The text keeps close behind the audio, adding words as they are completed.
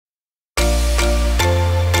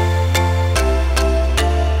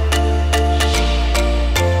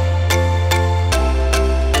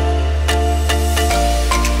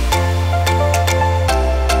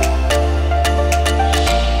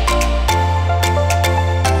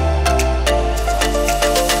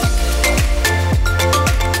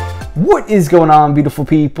is going on, beautiful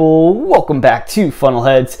people? Welcome back to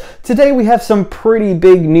Funnelheads. Today we have some pretty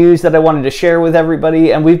big news that I wanted to share with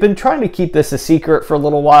everybody, and we've been trying to keep this a secret for a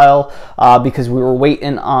little while because we were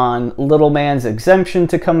waiting on Little Man's exemption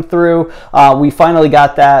to come through. We finally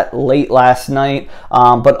got that late last night,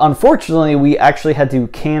 but unfortunately we actually had to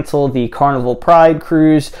cancel the Carnival Pride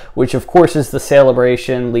cruise, which of course is the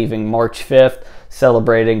Sailabration, leaving March 5th.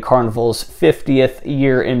 Celebrating Carnival's 50th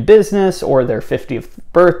year in business, or their 50th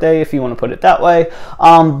birthday, if you want to put it that way.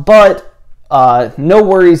 No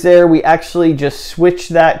worries there. We actually just switched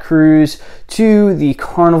that cruise to the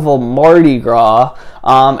Carnival Mardi Gras.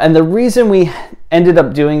 And the reason we ended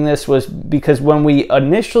up doing this was because when we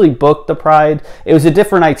initially booked the Pride, it was a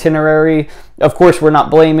different itinerary. Of course, we're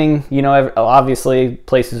not blaming, you know, obviously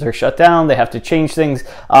places are shut down, they have to change things,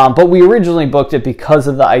 but we originally booked it because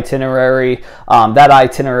of the itinerary. That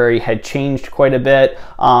itinerary had changed quite a bit,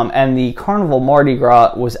 and the Carnival Mardi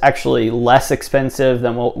Gras was actually less expensive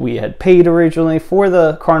than what we had paid originally for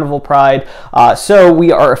the Carnival Pride. So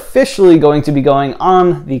we are officially going to be going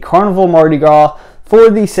on the Carnival Mardi Gras for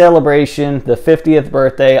the Sailabration, the 50th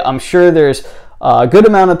birthday. I'm sure there's a good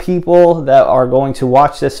amount of people that are going to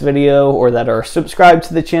watch this video or that are subscribed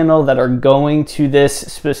to the channel that are going to this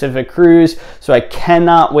specific cruise. So I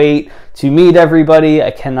cannot wait to meet everybody.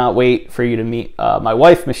 I cannot wait for you to meet my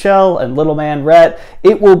wife, Michelle, and little man, Rhett.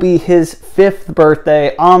 It will be his 5th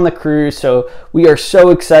birthday on the cruise, so we are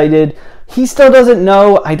so excited. He still doesn't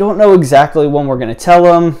know. I don't know exactly when we're going to tell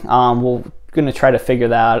him. We're going to try to figure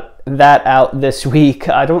that out this week.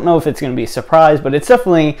 I don't know if it's going to be a surprise, but it's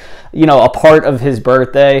definitely, you know, a part of his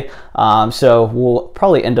birthday. So we'll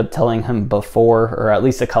probably end up telling him before, or at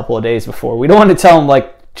least a couple of days before. We don't want to tell him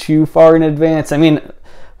like too far in advance. I mean,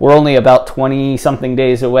 we're only about 20 something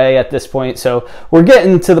days away at this point, so we're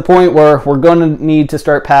getting to the point where we're going to need to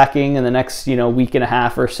start packing in the next, you know, week and a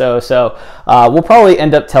half or so. So we'll probably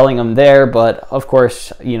end up telling them there, but of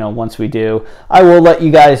course, you know, once we do, I will let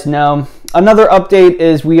you guys know. Another update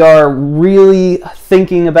is we are really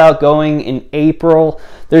thinking about going in April.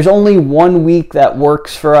 There's only 1 week that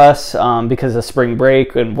works for us because of spring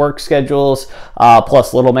break and work schedules,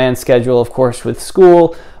 plus little man's schedule, of course, with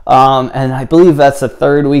school. And I believe that's the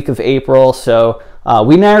 3rd week of April. So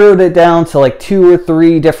we narrowed it down to like 2 or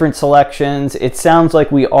 3 different selections. It sounds like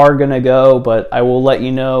we are going to go, but I will let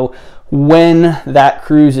you know when that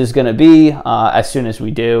cruise is going to be as soon as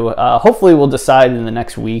we do. Hopefully we'll decide in the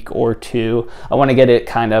next week or 2. I want to get it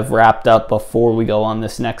kind of wrapped up before we go on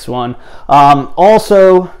this next one.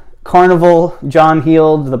 Also, Carnival, John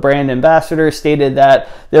Heald, the brand ambassador, stated that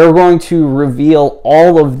they're going to reveal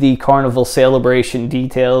all of the Carnival Sailabration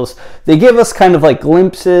details. They give us kind of like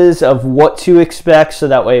glimpses of what to expect, so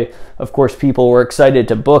that way, of course, people were excited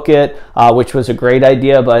to book it, which was a great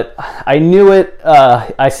idea, but I knew it.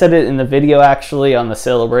 I said it in the video, actually, on the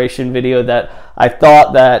Sailabration video, that I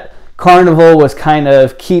thought that Carnival was kind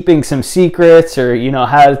of keeping some secrets, or, you know,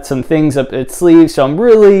 had some things up its sleeve. So I'm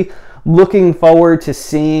really looking forward to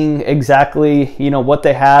seeing exactly, you know, what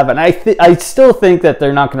they have. And I still think that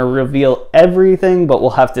they're not going to reveal everything, but we'll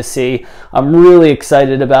have to see. I'm really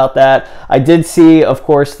excited about that. I did see, of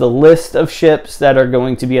course, the list of ships that are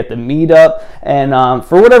going to be at the meetup, and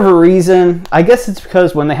for whatever reason, I guess it's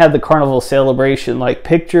because when they had the Carnival Sailabration like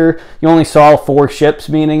picture, you only saw 4 ships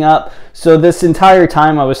meeting up. So this entire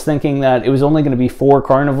time I was thinking that it was only going to be 4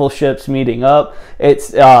 Carnival ships meeting up.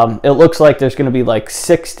 It looks like there's going to be like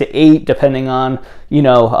 6 to 8, depending on, you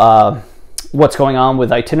know, what's going on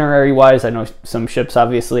with itinerary wise. I know some ships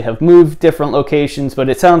obviously have moved different locations, but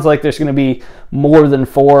it sounds like there's going to be more than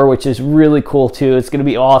 4, which is really cool too. It's going to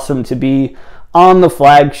be awesome to be on the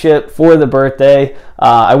flagship for the birthday.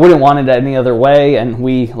 I wouldn't want it any other way, and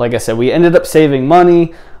we, like I said, we ended up saving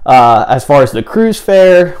money. As far as the cruise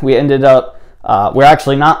fare, we ended up, we're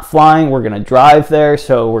actually not flying, we're going to drive there,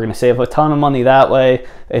 so we're going to save a ton of money that way.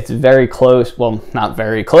 It's very close, well, not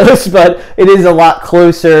very close, but it is a lot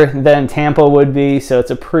closer than Tampa would be, so it's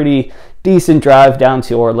a pretty decent drive down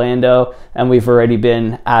to Orlando, and we've already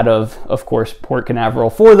been out of course, Port Canaveral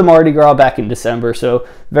for the Mardi Gras back in December, so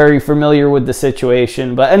very familiar with the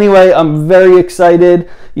situation. But anyway, I'm very excited,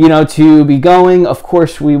 you know, to be going. Of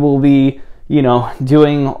course, we will be, you know,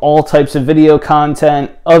 doing all types of video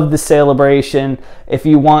content of the Sailabration. If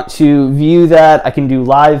you want to view that, I can do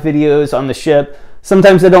live videos on the ship.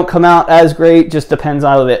 Sometimes they don't come out as great, just depends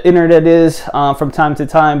on how the internet is from time to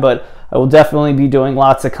time, but I will definitely be doing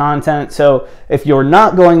lots of content. So if you're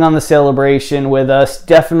not going on the Sailabration with us,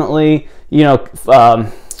 definitely, you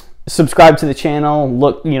know, subscribe to the channel,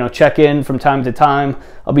 look, check in from time to time.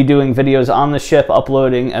 I'll be doing videos on the ship,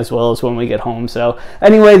 uploading, as well as when we get home. So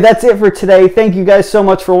anyway, that's it for today. Thank you guys so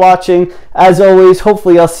much for watching. As always,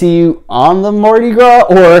 hopefully I'll see you on the Mardi Gras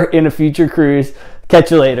or in a future cruise.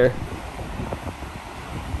 Catch you later.